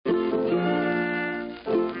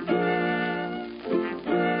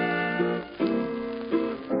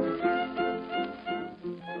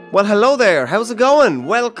Well, hello there. How's it going?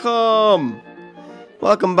 Welcome.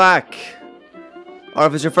 Welcome back. Or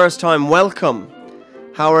if it's your first time, welcome.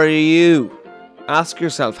 How are you? Ask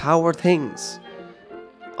yourself, how are things?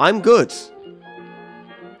 I'm good.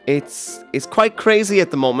 It's quite crazy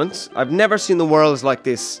at the moment. I've never seen the world like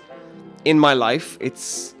this in my life.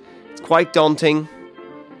 It's quite daunting,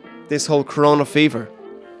 this whole corona fever.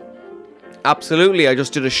 Absolutely, I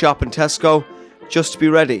just did a shop in Tesco just to be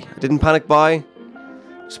ready. I didn't panic buy.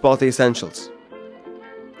 Just bought the essentials.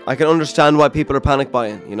 I can understand why people are panic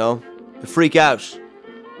buying, you know? They freak out.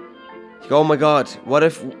 You go, oh my god, what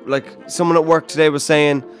if, like, someone at work today was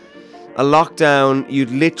saying, a lockdown,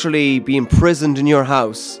 you'd literally be imprisoned in your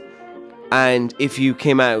house, and if you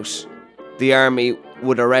came out, the army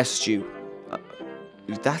would arrest you. Of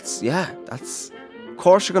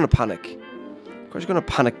course you're going to panic. Of course you're going to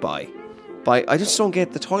panic buy. I just don't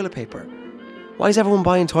get the toilet paper. Why is everyone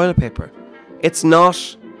buying toilet paper? It's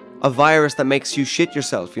not a virus that makes you shit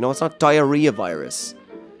yourself, you know? It's not diarrhea virus.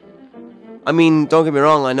 I mean, don't get me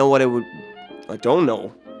wrong, I know what it would... I don't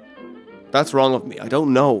know. That's wrong of me. I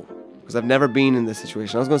don't know. Because I've never been in this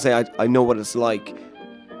situation. I was going to say, I know what it's like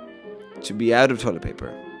to be out of toilet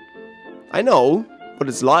paper. I know what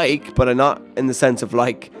it's like, but I'm not in the sense of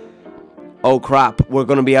like, oh crap, we're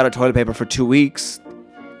going to be out of toilet paper for 2 weeks,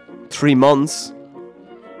 3 months.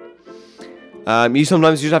 You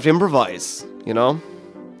sometimes just have to improvise, you know?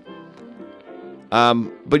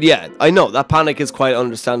 But yeah, I know, that panic is quite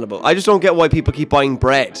understandable. I just don't get why people keep buying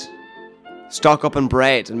bread. Stock up on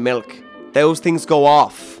bread and milk. Those things go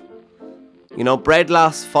off. You know, bread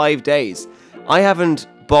lasts 5 days. I haven't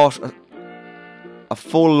bought a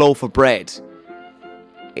full loaf of bread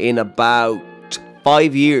in about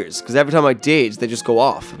 5 years. Because every time I did, they just go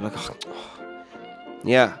off. I'm like, oh.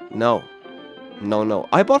 Yeah, no. No.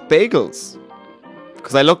 I bought bagels.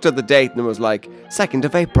 Because I looked at the date and it was like 2nd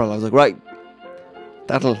of April. I was like, right.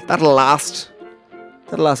 That'll last.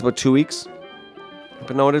 That'll last about 2 weeks.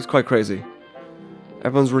 But no, it is quite crazy.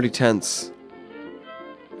 Everyone's really tense.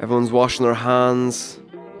 Everyone's washing their hands,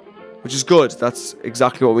 which is good. That's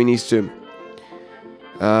exactly what we need to do.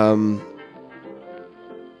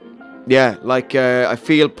 Yeah, like I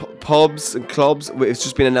feel pubs and clubs. It's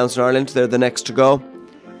just been announced in Ireland they're the next to go.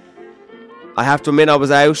 I have to admit, I was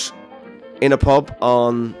out in a pub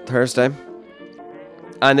on Thursday,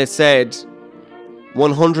 and it said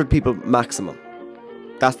 100 people maximum.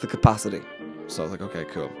 That's the capacity. So I was like, okay,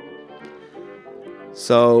 cool.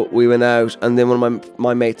 So we went out, and then one of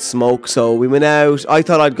my mates smoked, so we went out. I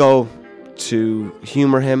thought I'd go to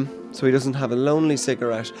humour him so he doesn't have a lonely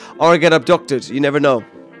cigarette or get abducted. You never know.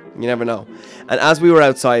 You never know. And as we were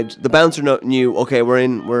outside, the bouncer knew, okay, we're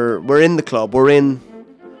in the club, we're in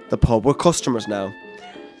the pub, we're customers now.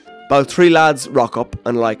 About 3 lads rock up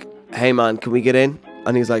and like, hey man, can we get in?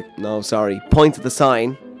 And he's like, no, sorry. Point at the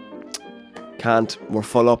sign. Can't. We're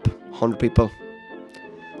full up. 100 people.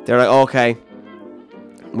 They're like, okay.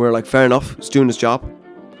 We're like, fair enough. He's doing his job.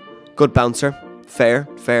 Good bouncer. Fair.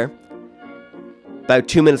 About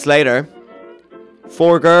 2 minutes later,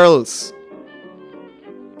 4 girls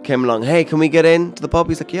came along. Hey, can we get in to the pub?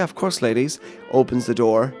 He's like, yeah, of course, ladies. Opens the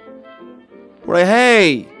door. We're like,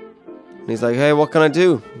 hey. And he's like, hey, what can I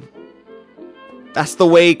do? That's the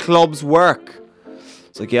way clubs work.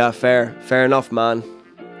 It's like, yeah, fair enough, man.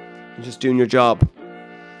 You're just doing your job.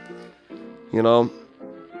 You know?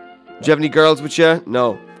 Do you have any girls with you?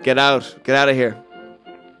 No. Get out. Get out of here.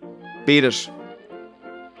 Beat it.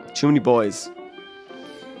 Too many boys.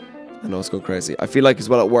 I know, it's going crazy. I feel like as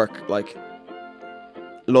well at work, like,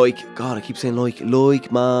 God, I keep saying like,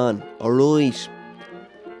 man. Alright.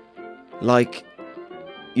 Like,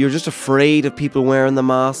 you're just afraid of people wearing the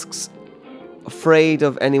masks. Afraid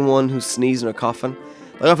of anyone who's sneezing or coughing.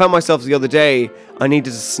 Like, I found myself the other day, I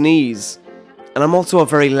needed to sneeze. And I'm also a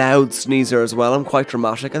very loud sneezer as well. I'm quite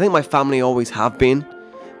dramatic. I think my family always have been.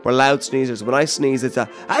 We're loud sneezers. When I sneeze, it's a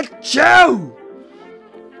achoo!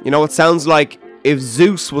 You know, it sounds like if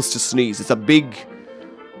Zeus was to sneeze. It's a big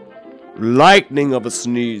lightning of a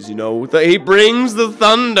sneeze, you know. He brings the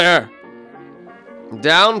thunder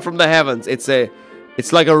down from the heavens. It's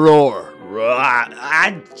like a roar.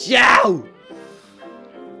 Achoo!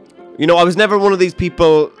 You know, I was never one of these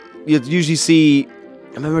people you'd usually see.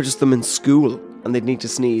 I remember just them in school and they'd need to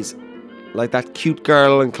sneeze. Like that cute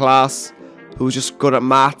girl in class who was just good at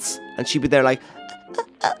maths, and she'd be there like,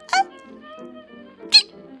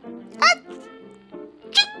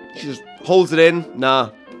 she just holds it in. Nah,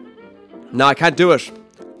 I can't do it.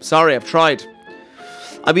 Sorry, I've tried.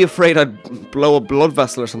 I'd be afraid I'd blow a blood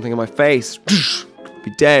vessel or something in my face.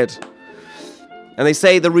 Be dead. And they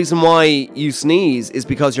say the reason why you sneeze is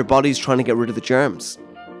because your body's trying to get rid of the germs.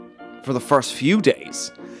 for the first few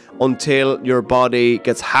days until your body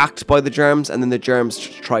gets hacked by the germs, and then the germs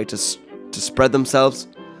try to spread themselves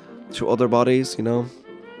to other bodies, you know.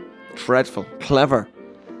 Dreadful. Clever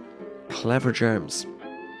germs.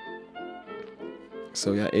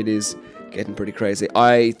 So yeah, it is getting pretty crazy.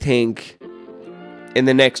 I think in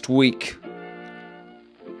the next week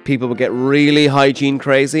people will get really hygiene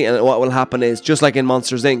crazy, and what will happen is, just like in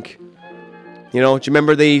Monsters Inc. You know, do you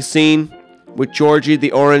remember the scene with Georgie,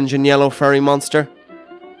 the orange and yellow furry monster?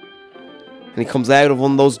 And he comes out of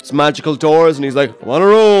one of those magical doors and he's like, "I'm on a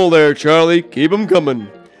roll there, Charlie. Keep him coming."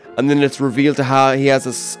 And then it's revealed to how he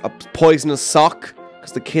has a poisonous sock,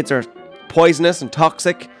 because the kids are poisonous and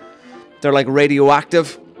toxic. They're like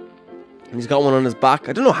radioactive. And he's got one on his back.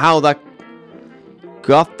 I don't know how that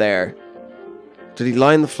got there. Did he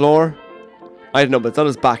lie on the floor? I don't know, but it's on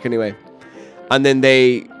his back anyway. And then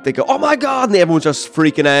they go, "Oh my God," and everyone's just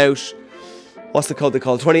freaking out. What's the code they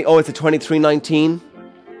call? It's a 2319.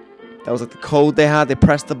 That was like the code they had. They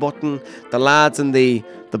pressed the button. The lads in the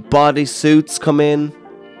body suits come in.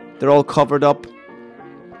 They're all covered up.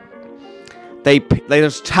 They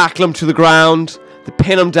just tackle him to the ground. They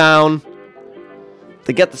pin him down.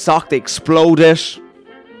 They get the sock. They explode it.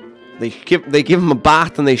 They give him a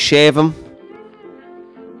bath and they shave him.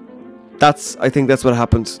 I think that's what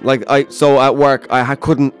happened. So at work, I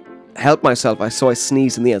couldn't help myself. So I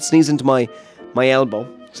sneezed in the end. Sneezed into my elbow.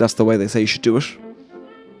 Because that's the way they say you should do it.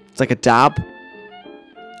 It's like a dab.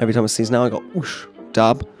 Every time I sneeze now, I go, whoosh,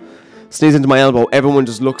 dab. Sneeze into my elbow. Everyone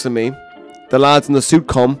just looks at me. The lads in the suit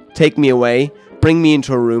come, take me away, bring me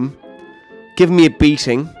into a room, give me a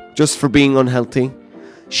beating just for being unhealthy,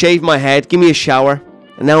 shave my head, give me a shower,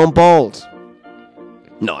 and now I'm bald.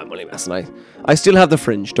 No, I'm only messing. I still have the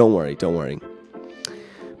fringe. Don't worry.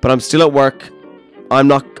 But I'm still at work. I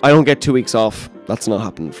don't get 2 weeks off. That's not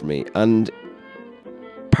happening for me. And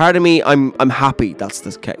part of me, I'm happy that's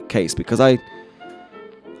the case, because I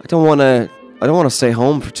don't want to stay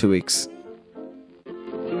home for 2 weeks.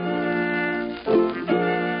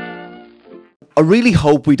 I really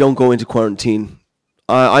hope we don't go into quarantine.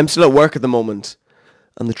 I'm still at work at the moment,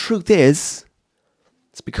 and the truth is,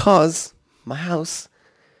 it's because my house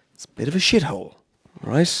is a bit of a shithole,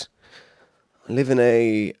 right? I live in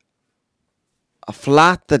a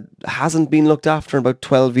flat that hasn't been looked after in about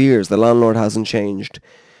 12 years. The landlord hasn't changed.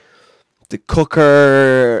 The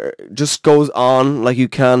cooker just goes on, like you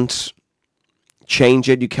can't change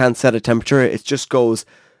it. You can't set a temperature. It just goes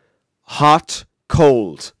hot,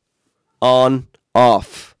 cold, on,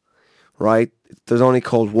 off, right? There's only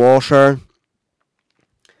cold water.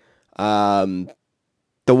 The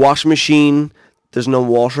washing machine, there's no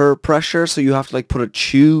water pressure, so you have to like put a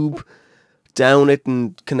tube down it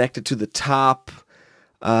and connect it to the tap.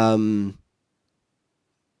 It's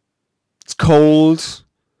cold.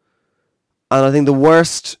 And I think the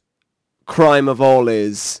worst crime of all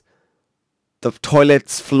is the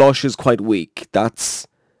toilet's flush is quite weak. That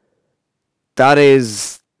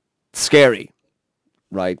is scary,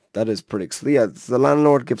 right? That is pretty... So yeah, the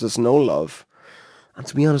landlord gives us no love. And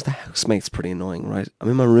to be honest, the housemate's pretty annoying, right? I'm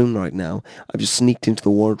in my room right now. I've just sneaked into the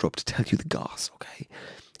wardrobe to tell you the goss, okay?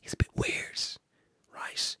 He's a bit weird,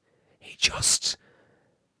 right? He just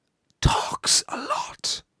talks a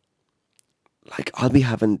lot. Like, I'll be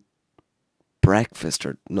having breakfast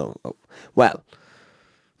or...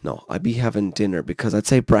 I'd be having dinner, because I'd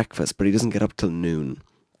say breakfast, but he doesn't get up till noon.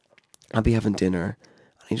 I'd be having dinner,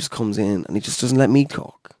 and he just comes in, and he just doesn't let me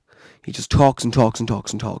talk. He just talks and talks and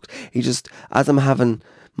talks and talks. He just, as I'm having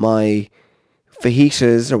my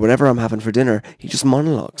fajitas or whatever I'm having for dinner, he just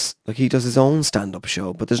monologues. Like he does his own stand-up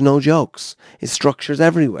show, but there's no jokes. His structure's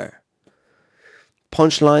everywhere.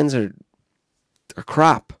 Punchlines are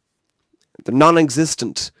crap. They're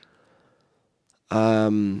non-existent.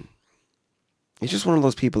 He's just one of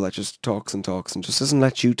those people that just talks and talks and just doesn't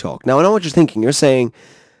let you talk. Now, I know what you're thinking. You're saying,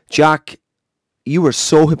 Jack, you were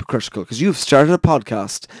so hypocritical because you've started a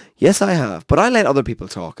podcast. Yes, I have. But I let other people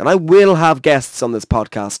talk. And I will have guests on this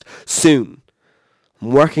podcast soon. I'm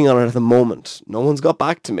working on it at the moment. No one's got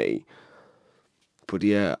back to me. But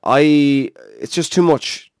yeah, it's just too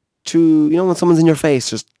much. When someone's in your face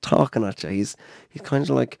just talking at you. He's kind of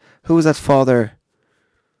like, who's the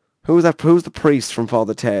priest from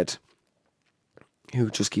Father Ted? Who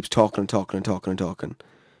just keeps talking and talking and talking and talking.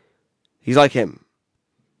 He's like him.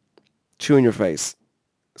 Chewing your face.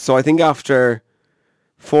 So I think after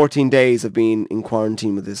 14 days of being in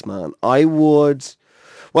quarantine with this man, I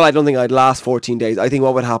don't think I'd last 14 days. I think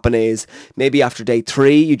what would happen is maybe after day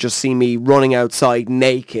 3, you just see me running outside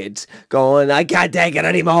naked, going, I can't take it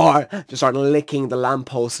anymore. Just start licking the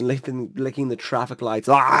lampposts and licking the traffic lights.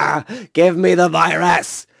 Give me the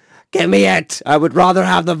virus. Give me it. I would rather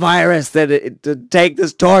have the virus than to take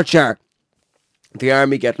this torture. The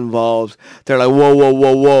army get involved. They're like, whoa, whoa,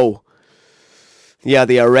 whoa, whoa. Yeah,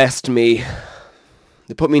 they arrest me.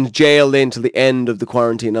 They put me in jail then till the end of the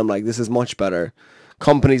quarantine. I'm like, this is much better.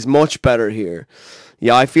 Company's much better here.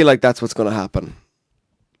 Yeah, I feel like that's what's going to happen.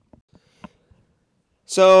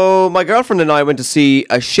 So my girlfriend and I went to see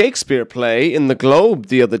a Shakespeare play in the Globe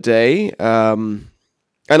the other day.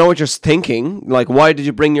 I know what you're thinking. Like, why did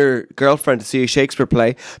you bring your girlfriend to see a Shakespeare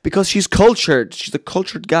play? Because she's cultured. She's a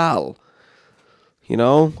cultured gal. You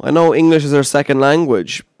know? I know English is her second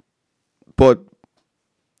language. But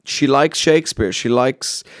she likes Shakespeare. She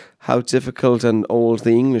likes how difficult and old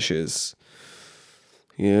the English is.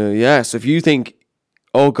 Yeah. So if you think,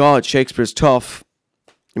 oh God, Shakespeare's tough,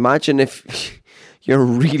 imagine if you're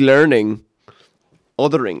relearning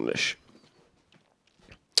other English.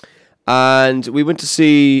 And we went to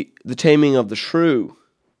see The Taming of the Shrew,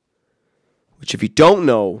 which, if you don't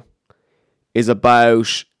know, is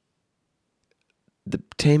about the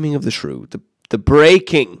taming of the shrew, the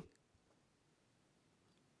breaking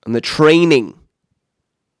and the training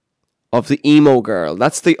of the emo girl.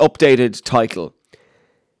 That's the updated title.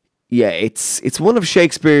 Yeah, it's one of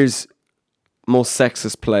Shakespeare's most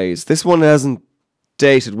sexist plays. This one hasn't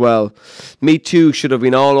dated well. Me Too should have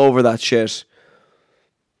been all over that shit.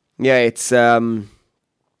 Yeah, it's alright,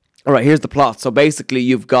 here's the plot. So basically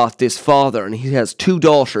you've got this father and he has two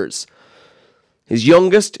daughters. His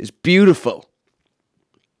youngest is beautiful.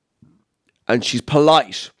 And she's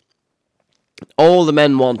polite. All the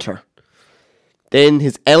men want her. Then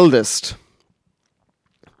his eldest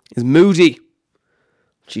is moody.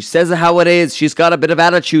 She says it how it is. She's got a bit of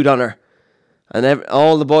attitude on her. And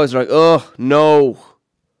all the boys are like, oh, no.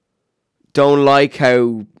 Don't like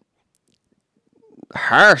how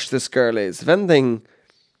harsh this girl is. If anything,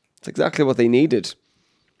 it's exactly what they needed.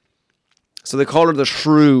 So they call her the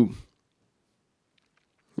Shrew.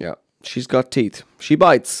 Yeah, she's got teeth. She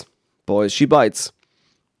bites. Boys, she bites.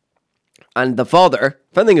 And the father,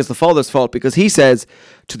 if anything, it's the father's fault, because he says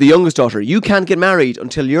to the youngest daughter, you can't get married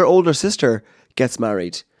until your older sister gets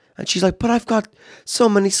married. And she's like, but I've got so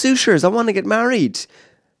many suitors. I want to get married.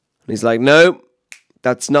 And he's like, no,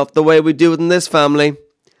 that's not the way we do it in this family.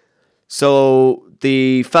 So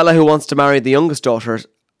the fella who wants to marry the youngest daughter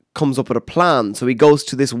comes up with a plan. So he goes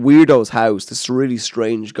to this weirdo's house, this really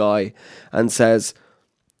strange guy, and says,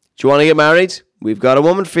 do you want to get married? We've got a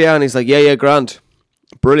woman for you. And he's like, yeah, grand.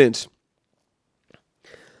 Brilliant.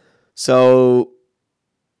 So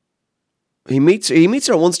he meets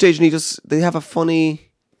her at one stage, and they have a funny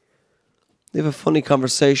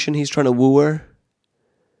conversation. He's trying to woo her.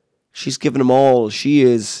 She's giving him all. She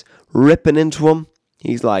is ripping into him.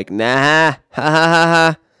 He's like, nah, ha ha ha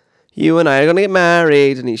ha. You and I are gonna get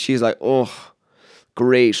married. And she's like, oh,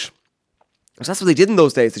 great. Because that's what they did in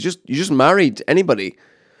those days. You just married anybody.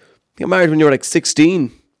 You got married when you were like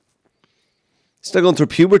 16. Still going through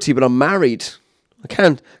puberty, but I'm married. I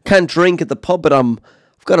can't drink at the pub, but I've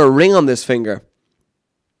got a ring on this finger.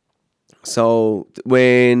 So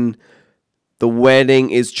when the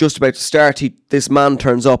wedding is just about to start, this man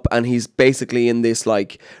turns up and he's basically in this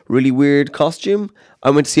like really weird costume.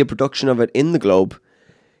 I went to see a production of it in the Globe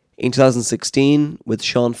in 2016 with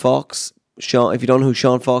Sean Fox. If you don't know who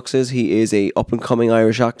Sean Fox is, he is a up and coming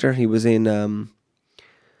Irish actor. He was in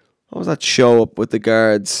what was that show up with the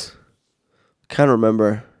guards? Can't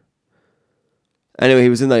remember. Anyway, he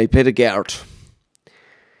was in that. He played a Gert.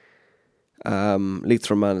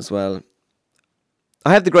 Leithram man as well.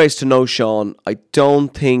 I have the grace to know Sean. I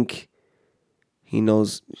don't think he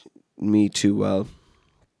knows me too well.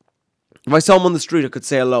 If I saw him on the street, I could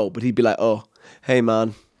say hello, but he'd be like, oh, hey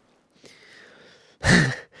man.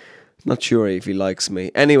 Not sure if he likes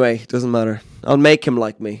me. Anyway, doesn't matter. I'll make him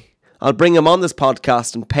like me. I'll bring him on this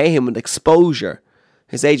podcast and pay him with exposure.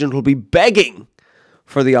 His agent will be begging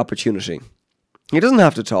for the opportunity. He doesn't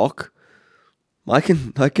have to talk. I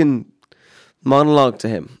can monologue to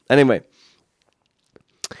him. Anyway.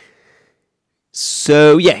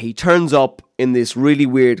 So, yeah, he turns up in this really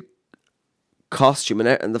weird costume.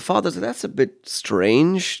 And the father's like, that's a bit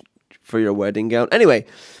strange for your wedding gown. Anyway,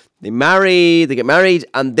 they get married.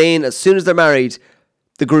 And then as soon as they're married,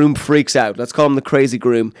 the groom freaks out. Let's call him the crazy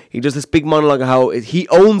groom. He does this big monologue of how he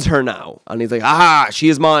owns her now. And he's like, she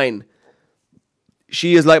is mine.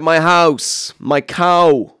 She is like my house, my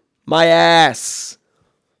cow, my ass.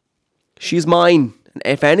 She's mine. And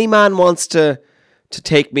if any man wants to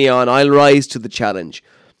take me on, I'll rise to the challenge.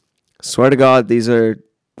 Swear to God, these are.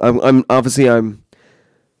 I'm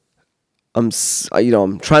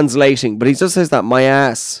translating, but he just says that my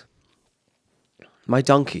ass, my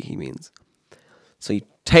donkey. He means. So he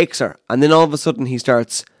takes her. And then all of a sudden he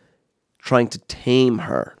starts trying to tame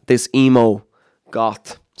her. This emo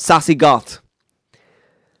goth, sassy goth.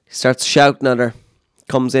 He starts shouting at her.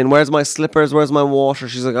 Comes in, where's my slippers? Where's my water?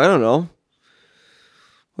 She's like, I don't know.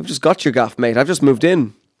 We've just got your gaff, mate. I've just moved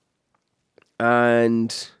in.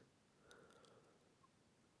 And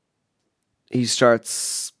he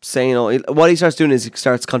starts saying, what he starts doing is he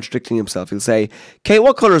starts contradicting himself. He'll say, Kate,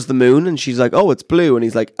 what colour is the moon? And she's like, oh, it's blue. And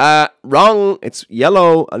he's like, wrong. It's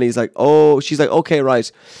yellow. And he's like, oh, she's like, okay,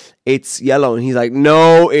 right. It's yellow. And he's like,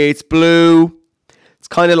 no, it's blue. It's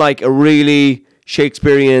kind of like a really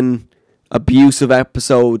Shakespearean abusive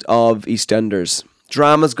episode of EastEnders.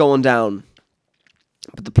 Drama's going down.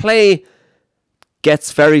 But the play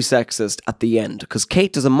gets very sexist at the end because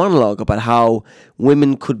Kate does a monologue about how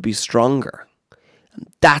women could be stronger. And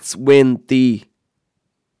that's when the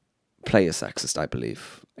play is sexist, I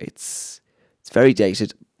believe. It's very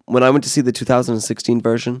dated. When I went to see the 2016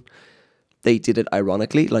 version, they did it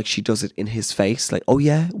ironically, like she does it in his face, like, oh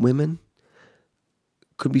yeah, women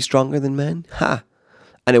could be stronger than men. Ha!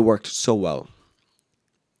 And it worked so well.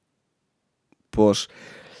 But,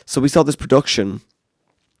 so we saw this production.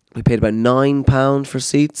 We paid about £9 for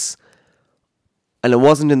seats. And it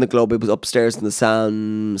wasn't in the Globe, it was upstairs in the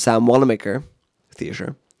Sam Wanamaker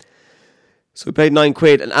Theatre. So we paid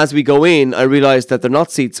 £9. And as we go in, I realised that they're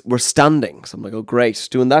not seats, we're standing. So I'm like, oh great,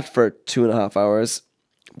 doing that for 2.5 hours.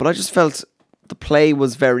 But I just felt the play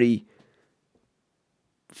was very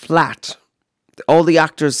flat. All the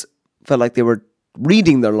actors felt like they were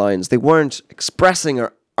reading their lines. They weren't expressing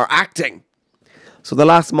or acting. So the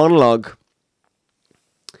last monologue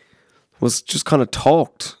was just kind of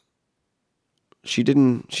talked. She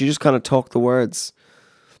just kind of talked the words.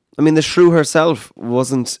 I mean, the shrew herself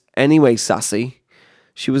wasn't anyway sassy.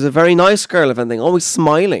 She was a very nice girl, if anything, always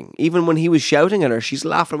smiling. Even when he was shouting at her, she's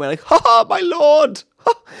laughing away like, ha ha, my lord,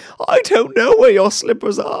 I don't know where your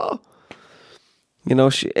slippers are. You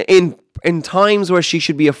know, she, in times where she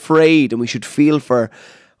should be afraid and we should feel for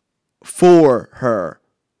her,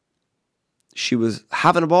 she was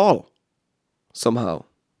having a ball somehow.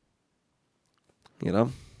 You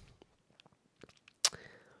know?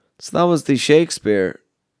 So that was the Shakespeare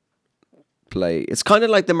play. It's kind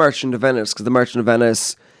of like The Merchant of Venice, because The Merchant of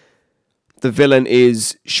Venice, the villain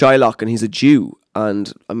is Shylock and he's a Jew.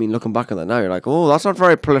 And, I mean, looking back on that now, you're like, oh, that's not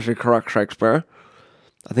very politically correct, Shakespeare.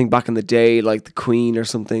 I think back in the day, like the Queen or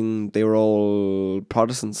something, they were all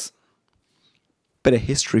Protestants. Bit of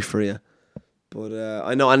history for you. But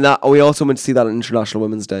I know, and that we also went to see that on International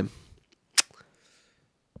Women's Day.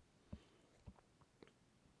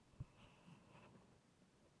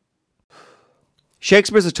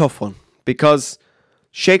 Shakespeare's a tough one, because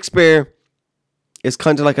Shakespeare is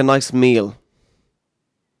kind of like a nice meal.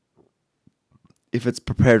 If it's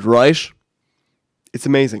prepared right, it's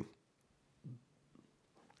amazing.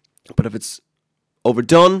 But if it's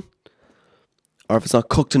overdone, or if it's not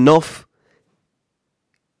cooked enough,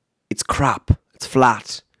 it's crap. It's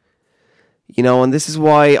flat. You know, and this is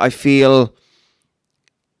why I feel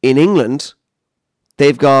in England,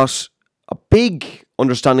 they've got a big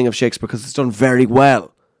understanding of Shakespeare because it's done very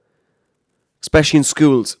well. Especially in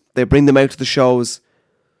schools. They bring them out to the shows.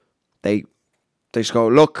 They just go,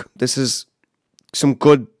 look, this is some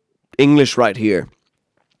good English right here.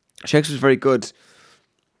 Shakespeare's very good.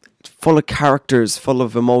 Full of characters, full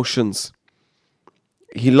of emotions.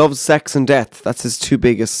 He loves sex and death. That's his two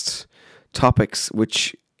biggest topics,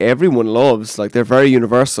 which everyone loves. Like, they're very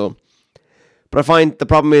universal. But I find the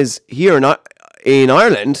problem is here in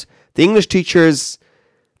Ireland, the English teachers,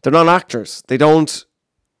 they're not actors. They don't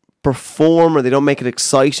perform or they don't make it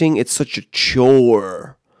exciting. It's such a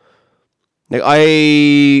chore. Like,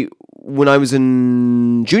 when I was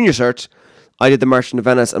in junior cert, I did The Merchant of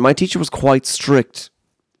Venice, and my teacher was quite strict.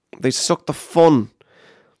 They sucked the fun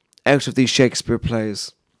out of these Shakespeare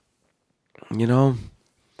plays. You know?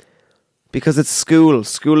 Because it's school.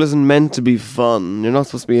 School isn't meant to be fun. You're not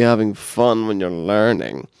supposed to be having fun when you're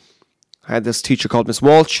learning. I had this teacher called Miss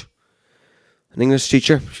Walsh, an English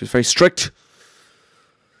teacher. She was very strict.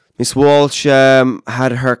 Miss Walsh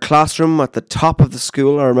had her classroom at the top of the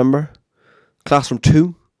school, I remember. Classroom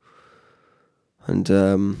 2. And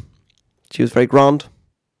she was very grand.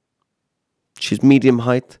 She's medium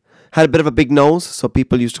height. Had a bit of a big nose, so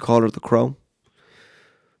people used to call her the Crow.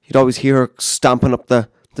 You'd always hear her stamping up the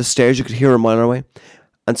stairs. You could hear her a mile away.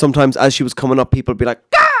 And sometimes as she was coming up, people would be like,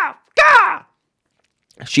 Gah! Gah!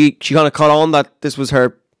 She kind of caught on that this was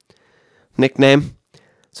her nickname.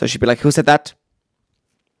 So she'd be like, who said that?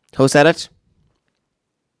 Who said it?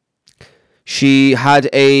 She had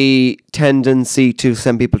a tendency to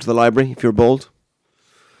send people to the library if you're bold.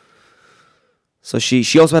 So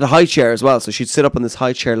she also had a high chair as well. So she'd sit up on this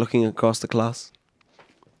high chair looking across the class.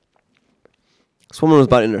 This woman was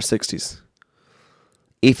about in her 60s.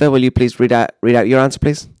 Aoife, will you please read out your answer,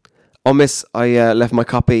 please? Oh, miss, I left my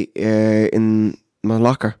copy in my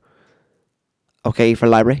locker. Okay, for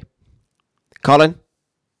library. Colin,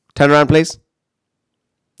 turn around, please.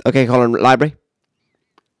 Okay, Colin, library.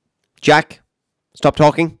 Jack, stop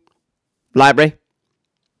talking. Library.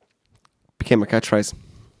 Became a catchphrase.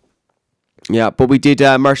 Yeah, but we did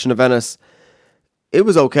Merchant of Venice. It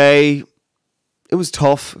was okay. It was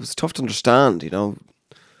tough. It was tough to understand, you know.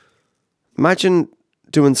 Imagine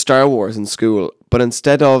doing Star Wars in school, but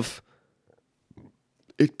instead of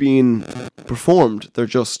it being performed, they're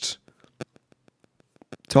just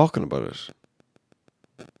talking about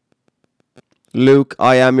it. Luke,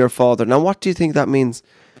 I am your father. Now, what do you think that means?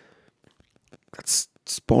 It's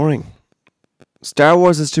boring. Star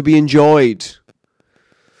Wars is to be enjoyed.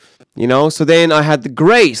 You know, so then I had the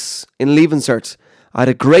grace in Leaving Cert. I had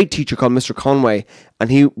a great teacher called Mr. Conway, and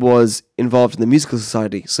he was involved in the musical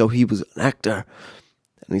society. So he was an actor,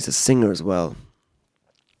 and he's a singer as well.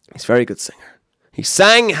 He's a very good singer. He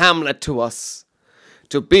sang Hamlet to us.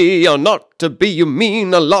 To be or not to be, you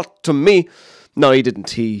mean a lot to me. No, he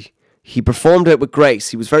didn't. He performed it with grace.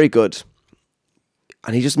 He was very good.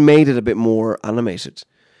 And he just made it a bit more animated.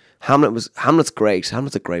 Hamlet's great.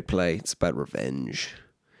 Hamlet's a great play. It's about revenge.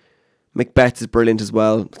 Macbeth is brilliant as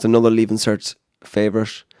well. It's another Leaving Cert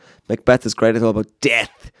favourite. Macbeth is great. It's all about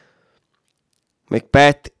death.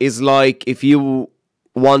 Macbeth is like if you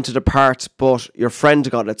wanted a part, but your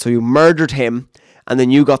friend got it. So you murdered him, and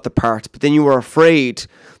then you got the part. But then you were afraid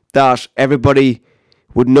that everybody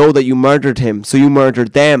would know that you murdered him. So you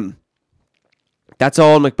murdered them. That's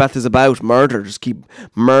all Macbeth is about. Murder. Just keep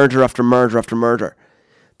murder after murder after murder.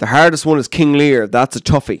 The hardest one is King Lear. That's a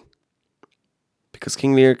toughie. Because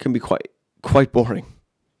King Lear can be quite boring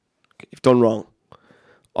if done wrong.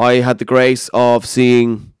 I had the grace of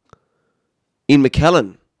seeing Ian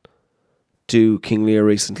McKellen do King Lear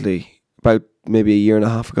recently, about maybe a year and a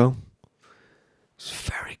half ago. It was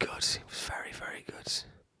very good. He was very, very good.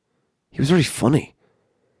 He was very funny.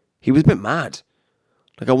 He was a bit mad.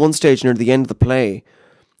 Like at one stage near the end of the play,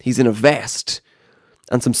 he's in a vest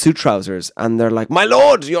and some suit trousers, and they're like, "My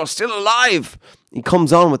lord, you're still alive!" He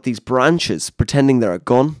comes on with these branches, pretending they're a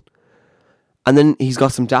gun. And then he's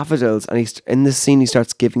got some daffodils, and he's in this scene he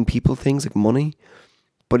starts giving people things like money,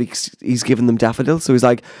 but he's giving them daffodils. So he's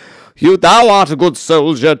like, thou art a good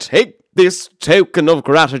soldier, take this token of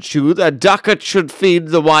gratitude. A ducat should feed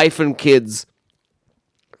the wife and kids.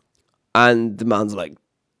 And the man's like,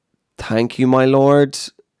 thank you, my lord.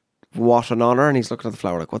 What an honour. And he's looking at the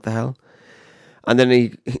flower like, what the hell? And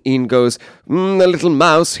then Ian goes, a little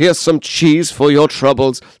mouse, here's some cheese for your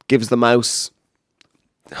troubles. Gives the mouse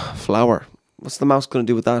flour. What's the mouse going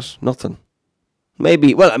to do with that? Nothing.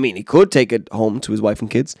 Maybe, well, I mean, he could take it home to his wife and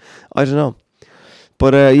kids. I don't know.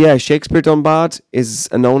 But yeah, Shakespeare done bad is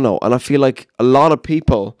a no-no. And I feel like a lot of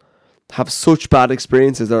people have such bad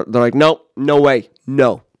experiences. They're like, no way,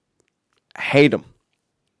 no. I hate him.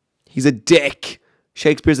 He's a dick.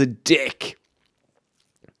 Shakespeare's a dick.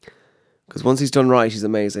 Because once he's done right, he's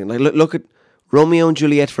amazing. Like look at Romeo and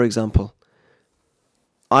Juliet, for example.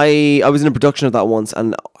 I was in a production of that once,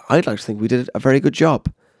 and I'd like to think we did a very good job.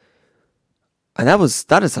 And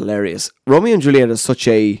that is hilarious. Romeo and Juliet is such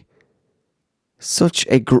a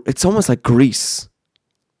it's almost like Grease.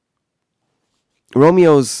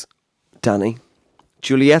 Romeo's Danny,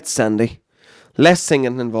 Juliet's Sandy, less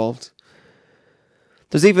singing involved.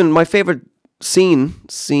 There's even my favourite scene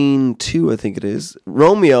 2, I think it is.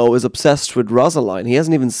 Romeo is obsessed with Rosaline. He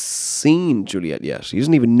hasn't even seen Juliet yet. He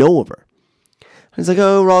doesn't even know of her. And he's like,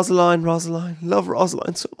 oh, Rosaline, love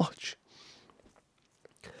Rosaline so much.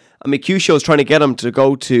 And Mercutio is trying to get him to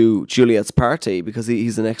go to Juliet's party because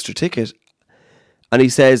he's an extra ticket. And he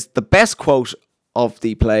says, the best quote of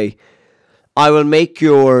the play, I will make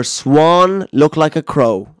your swan look like a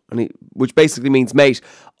crow. Which basically means, mate,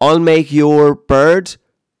 I'll make your bird,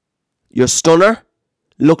 your stunner,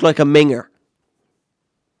 look like a minger.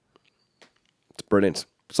 It's brilliant.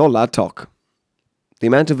 It's all lad talk. The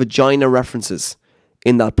amount of vagina references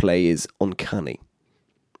in that play is uncanny.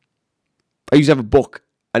 I used to have a book,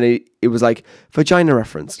 and it was like, vagina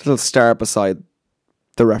reference, little star beside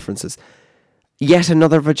the references. Yet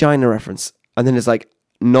another vagina reference. And then it's like,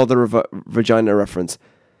 another vagina reference.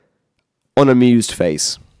 Unamused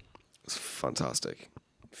face. It's fantastic.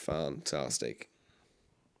 Fantastic.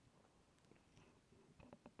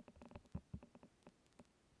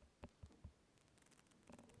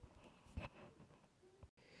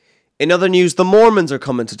 In other news, the Mormons are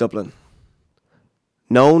coming to Dublin.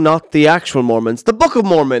 No, not the actual Mormons. The Book of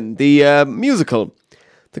Mormon, the musical.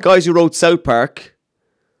 The guys who wrote South Park,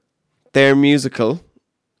 their musical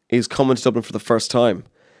is coming to Dublin for the first time.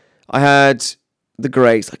 I had the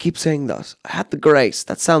grace. I keep saying that. I had the grace.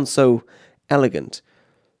 That sounds so elegant.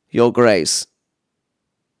 Your Grace.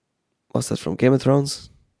 What's that from? Game of Thrones?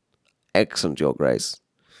 Excellent, Your Grace.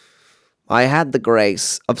 I had the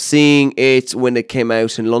grace of seeing it when it came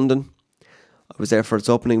out in London. I was there for its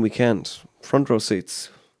opening weekend. Front row seats.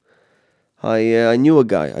 I knew a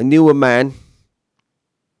guy. I knew a man.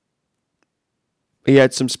 He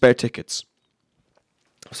had some spare tickets.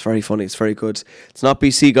 It's very funny. It's very good. It's not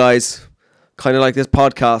BC, guys. Kind of like this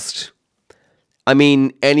podcast. I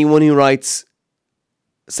mean, anyone who writes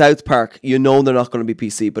South Park, you know they're not going to be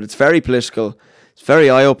PC, but it's very political. It's very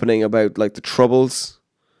eye-opening about like the troubles.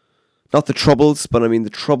 Not the troubles, but I mean the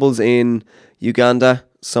troubles in Uganda.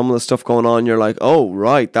 Some of the stuff going on, you're like, oh,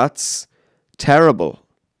 right, that's terrible.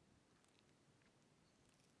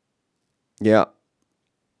 Yeah.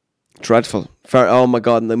 Dreadful. Oh my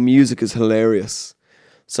God, and the music is hilarious.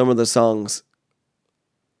 Some of the songs.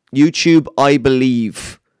 YouTube, I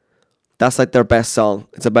Believe. That's like their best song.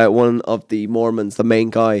 It's about one of the Mormons, the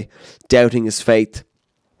main guy, doubting his faith.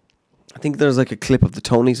 I think there's like a clip of the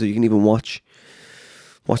Tony, so you can even watch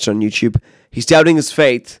it on YouTube. He's doubting his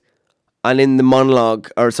faith, and in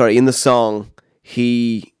the song,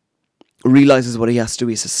 he realizes what he has to do.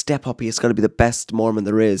 He has to step up. He has got to be the best Mormon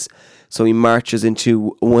there is. So he marches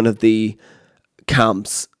into one of the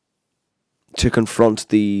camps to confront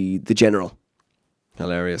the general.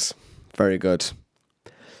 Hilarious. Very good.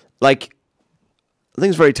 Like, I think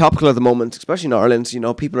it's very topical at the moment, especially in Ireland. You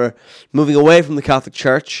know, people are moving away from the Catholic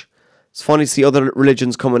Church. It's funny to see other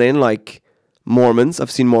religions coming in, like Mormons.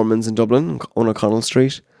 I've seen Mormons in Dublin, on O'Connell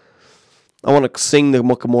Street. I want to sing the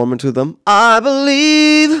Book of Mormon to them. I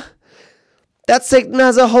believe that Satan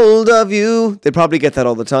has a hold of you. They probably get that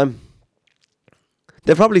all the time.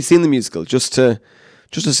 They've probably seen the musical just to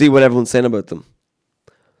see what everyone's saying about them.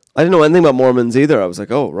 I didn't know anything about Mormons either. I was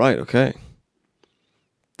like, oh, right, okay.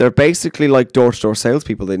 They're basically like door-to-door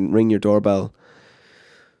salespeople. They ring your doorbell,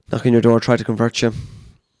 knock on your door, try to convert you,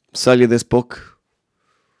 sell you this book,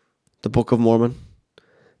 the Book of Mormon.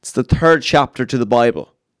 It's the 3rd chapter to the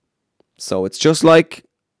Bible. So it's just like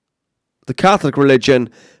the Catholic religion,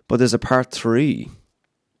 but there's a part 3.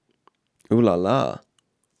 Ooh la la.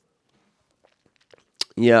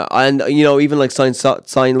 Yeah, and you know, even like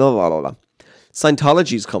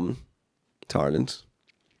Scientology's coming to Ireland.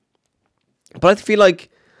 But I feel like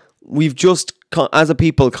we've just, as a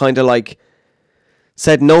people, kind of like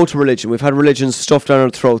said no to religion. We've had religion stuffed down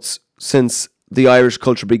our throats since the Irish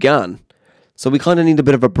culture began. So we kind of need a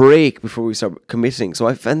bit of a break before we start committing. So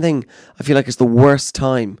if anything, I feel like it's the worst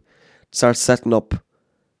time to start setting up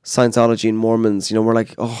Scientology and Mormons. You know, we're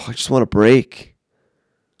like, oh, I just want a break.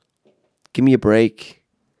 Give me a break.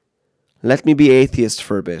 Let me be atheist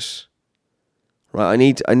for a bit. Right, I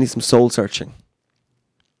need some soul searching.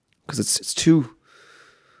 Because it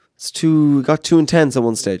got too intense at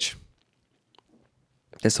one stage.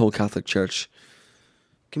 This whole Catholic Church.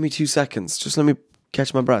 Give me 2 seconds. Just let me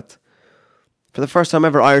catch my breath. For the first time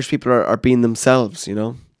ever, Irish people are being themselves, you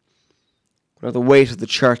know. Without the weight of the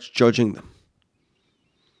church judging them.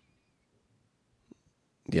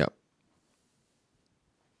 Yeah.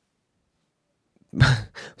 I was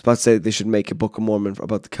about to say they should make a Book of Mormon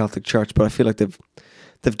about the Catholic Church, but I feel like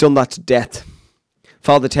they've done that to death.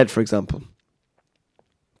 Father Ted, for example.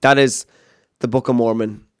 That is the Book of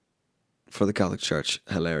Mormon for the Catholic Church.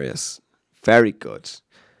 Hilarious. Very good.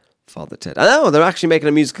 Father Ted. I know, they're actually making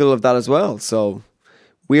a musical of that as well. So,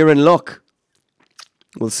 we're in luck.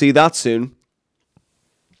 We'll see that soon.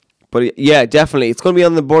 But yeah, definitely. It's going to be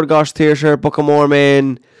on the Borgosh Theatre, Book of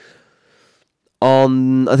Mormon,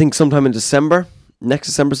 on, I think, sometime in December. Next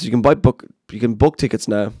December, so you can book tickets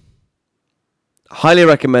now. Highly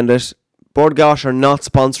recommend it. Borgosh are not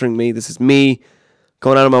sponsoring me. This is me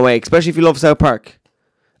going out of my way. Especially if you love South Park.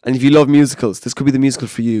 And if you love musicals, this could be the musical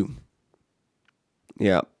for you.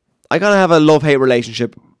 Yeah. I kind of have a love-hate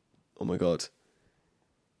relationship. Oh my God.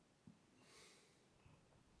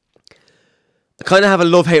 I kind of have a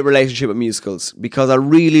love-hate relationship with musicals because I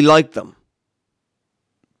really like them.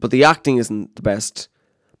 But the acting isn't the best.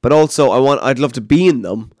 But also, I'd love to be in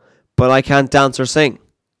them, but I can't dance or sing.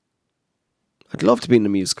 I'd love to be in a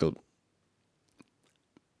musical.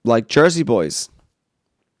 Like Jersey Boys.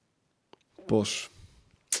 But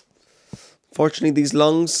fortunately, these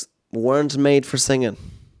lungs weren't made for singing.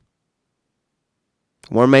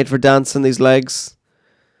 Weren't made for dancing, these legs.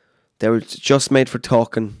 They were just made for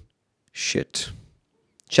talking shit.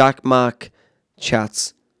 Jack Mack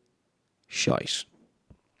chats shite.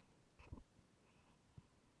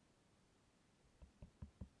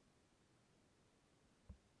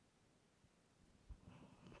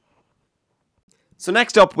 So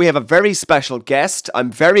next up, we have a very special guest.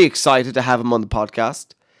 I'm very excited to have him on the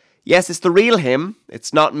podcast. Yes, it's the real him.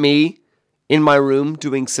 It's not me in my room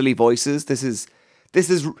doing silly voices. This is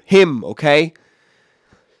him, okay?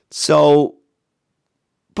 So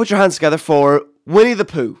put your hands together for Winnie the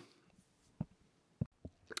Pooh.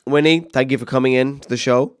 Winnie, thank you for coming in to the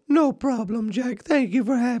show. No problem, Jack. Thank you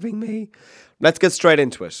for having me. Let's get straight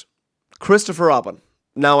into it. Christopher Robin.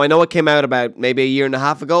 Now, I know it came out about maybe a year and a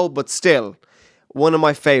half ago, but still, one of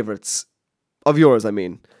my favourites. Of yours, I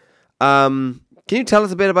mean. Can you tell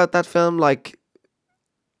us a bit about that film? Like,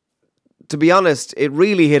 to be honest, it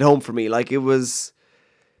really hit home for me. Like, it was...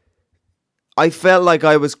 I felt like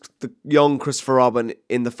I was the young Christopher Robin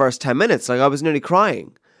in the first 10 minutes. Like, I was nearly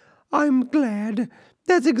crying. I'm glad.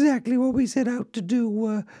 That's exactly what we set out to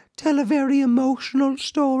do. Tell a very emotional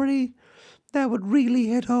story that would really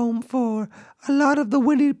hit home for a lot of the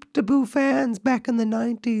Winnie the Pooh fans back in the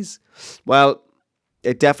 90s. Well,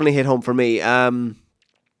 it definitely hit home for me. Yeah,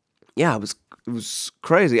 it was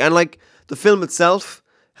crazy. And like, the film itself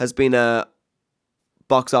has been a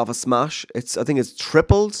box office smash. I think it's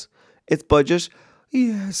tripled its budget.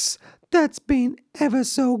 Yes, that's been ever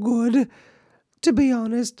so good. To be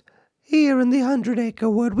honest, here in the 100 Acre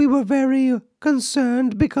Wood, we were very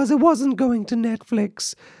concerned because it wasn't going to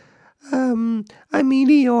Netflix.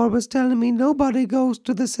 Eeyore was telling me nobody goes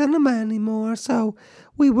to the cinema anymore, so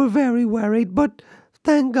we were very worried. But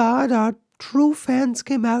thank God our true fans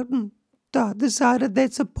came out and decided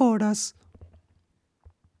they'd support us.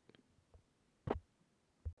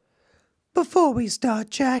 Before we start,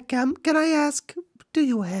 Jack, can I ask, do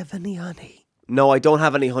you have any honey? No, I don't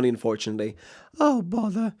have any honey, unfortunately. Oh,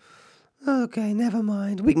 bother. Okay, never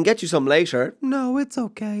mind. We can get you some later. No, it's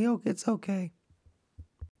okay. Oh, it's okay.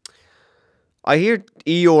 I hear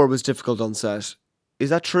Eeyore was difficult on set.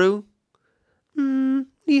 Is that true?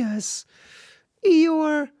 Yes.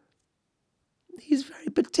 Eeyore, he's very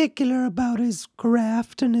particular about his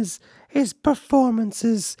craft and his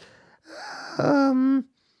performances. Eeyore,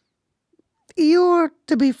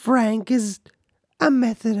 to be frank, is a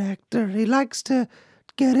method actor. He likes to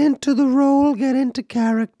get into the role, get into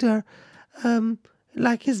character.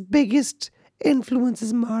 Like his biggest influence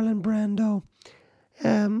is Marlon Brando.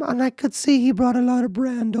 And I could see he brought a lot of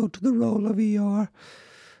Brando to the role of Eeyore.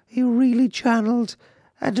 He really channeled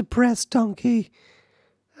a depressed donkey.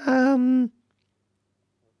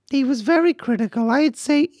 He was very critical. I'd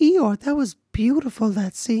say, Eeyore, that was beautiful,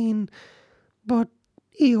 that scene. But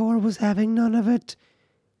Eeyore was having none of it.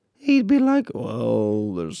 He'd be like,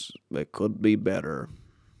 well, it could be better.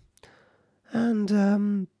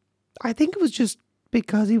 And I think it was just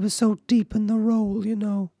because he was so deep in the role, you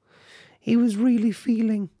know. He was really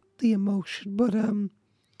feeling the emotion, but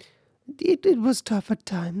it was tough at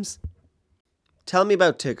times. Tell me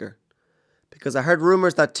about Tigger, because I heard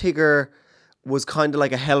rumours that Tigger was kind of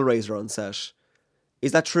like a Hellraiser on set.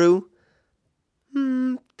 Is that true?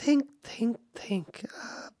 Think.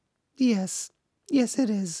 Yes, it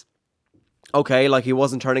is. Okay, like he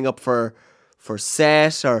wasn't turning up for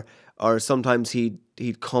set, or sometimes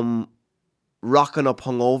he'd come rocking up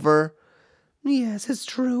hungover. Yes, it's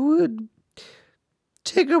true.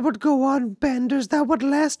 Tigger would go on benders that would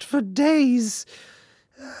last for days.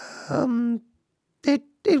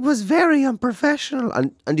 It was very unprofessional.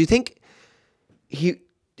 And do you think he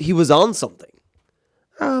was on something?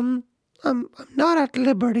 I'm not at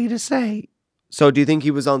liberty to say. So do you think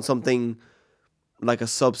he was on something like a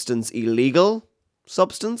illegal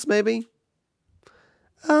substance, maybe?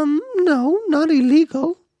 No, not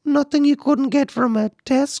illegal. Nothing you couldn't get from a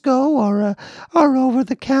Tesco or over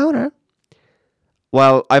the counter.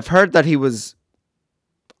 Well, I've heard that he was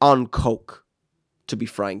on coke, to be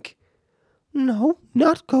frank. No,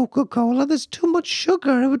 not Coca-Cola. There's too much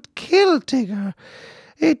sugar. It would kill Tigger.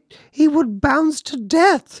 He would bounce to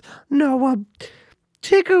death. No,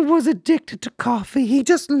 Tigger was addicted to coffee. He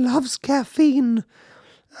just loves caffeine.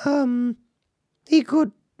 He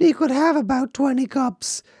could have about 20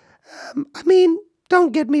 cups.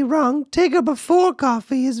 Don't get me wrong, Tigger before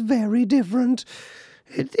coffee is very different.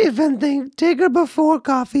 If anything, Tigger before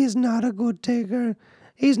coffee is not a good Tigger.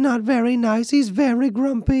 He's not very nice. He's very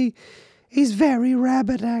grumpy. He's very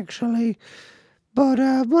rabbit, actually. But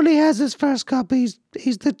when he has his first cup, he's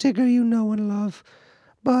the Tigger you know and love.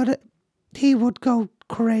 But he would go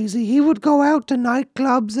crazy. He would go out to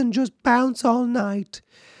nightclubs and just bounce all night.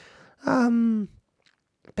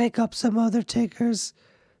 Pick up some other Tiggers,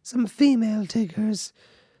 some female Tiggers,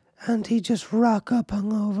 and he'd just rock up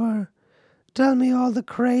hungover. Tell me all the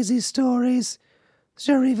crazy stories.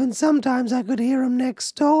 Sure, even sometimes I could hear him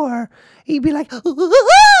next door. He'd be like,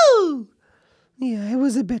 "Ooh!" Yeah, it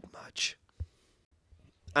was a bit much.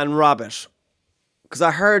 And Rabbit. Because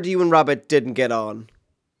I heard you and Rabbit didn't get on.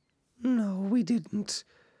 No, we didn't.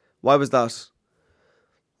 Why was that?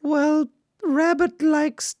 Well, Rabbit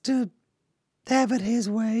likes to have it his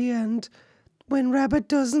way, and when Rabbit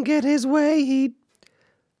doesn't get his way, he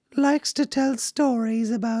likes to tell stories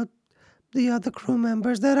about the other crew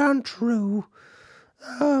members that aren't true.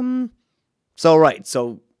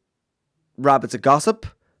 So Rabbit's a gossip?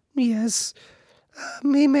 Yes.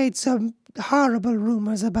 He made some horrible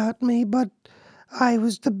rumors about me, but I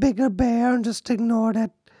was the bigger bear and just ignored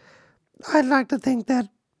it. I'd like to think that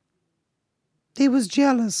he was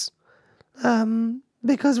jealous.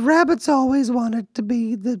 Because Rabbit's always wanted to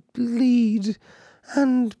be the lead,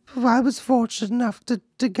 and I was fortunate enough to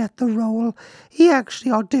get the role. He actually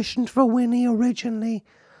auditioned for Winnie originally,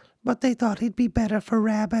 but they thought he'd be better for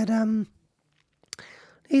Rabbit.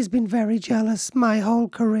 He's been very jealous my whole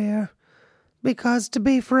career, because to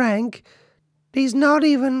be frank, he's not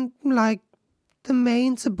even like the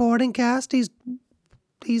main supporting cast.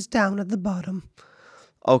 He's down at the bottom.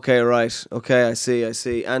 Okay, right. Okay, I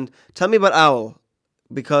see. And tell me about Owl.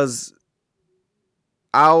 Because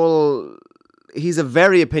Owl, he's a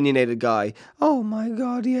very opinionated guy. Oh my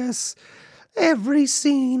God, yes. Every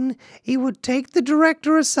scene, he would take the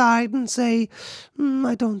director aside and say,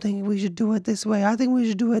 I don't think we should do it this way. I think we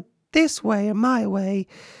should do it this way or my way.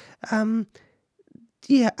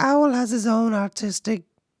 Yeah, Owl has his own artistic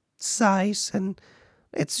side, and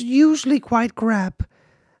it's usually quite crap.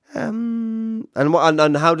 And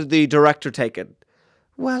how did the director take it?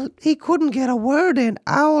 Well, he couldn't get a word in.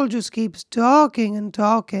 Owl just keeps talking and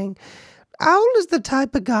talking. Owl is the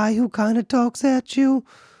type of guy who kind of talks at you,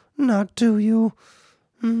 not to you.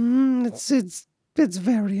 It's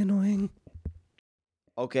very annoying.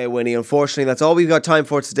 Okay, Winnie, unfortunately, that's all we've got time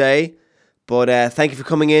for today. But thank you for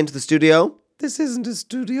coming into the studio. This isn't a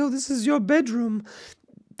studio. This is your bedroom.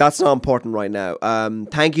 That's not important right now.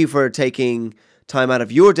 Thank you for taking time out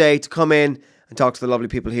of your day to come in and talk to the lovely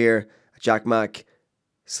people here at Jack Mac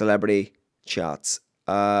Celebrity Chats.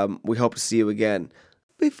 We hope to see you again.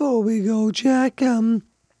 Before we go, Jack, do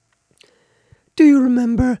you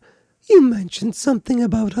remember you mentioned something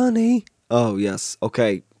about honey? Oh, yes.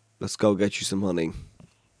 Okay, let's go get you some honey.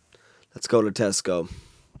 Let's go to Tesco.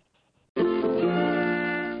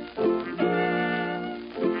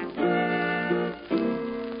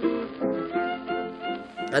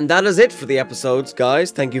 And that is it for the episodes,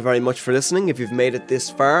 guys. Thank you very much for listening. If you've made it this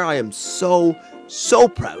far, I am so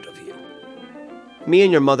proud of you. Me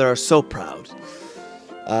and your mother are so proud.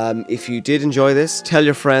 If you did enjoy this, tell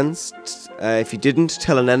your friends. If you didn't,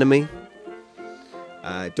 tell an enemy.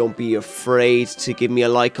 Don't be afraid to give me a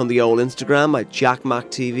like on the old Instagram at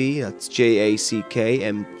JackMacTV. That's JackMcTV.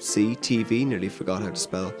 Nearly forgot how to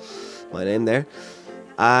spell my name there.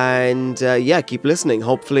 And yeah, keep listening.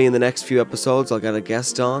 Hopefully in the next few episodes I'll get a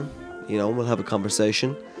guest on. We'll have a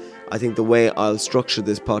conversation. I think the way I'll structure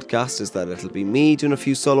this podcast is that it'll be me doing a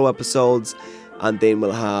few solo episodes, and then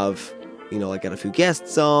we'll have, I get a few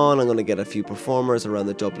guests on. I'm going to get a few performers around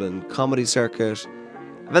the Dublin comedy circuit.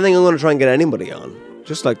 I think I'm going to try and get anybody on.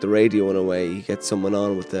 Just like the radio in a way, you get someone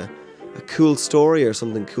on with a cool story or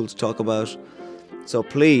something cool to talk about. So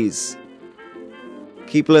please,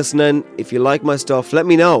 keep listening. If you like my stuff, let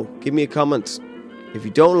me know. Give me a comment. If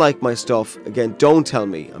you don't like my stuff, again, don't tell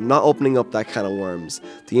me. I'm not opening up that kind of worms.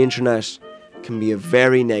 The internet can be a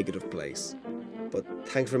very negative place. But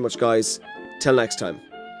thanks very much, guys. Till next time.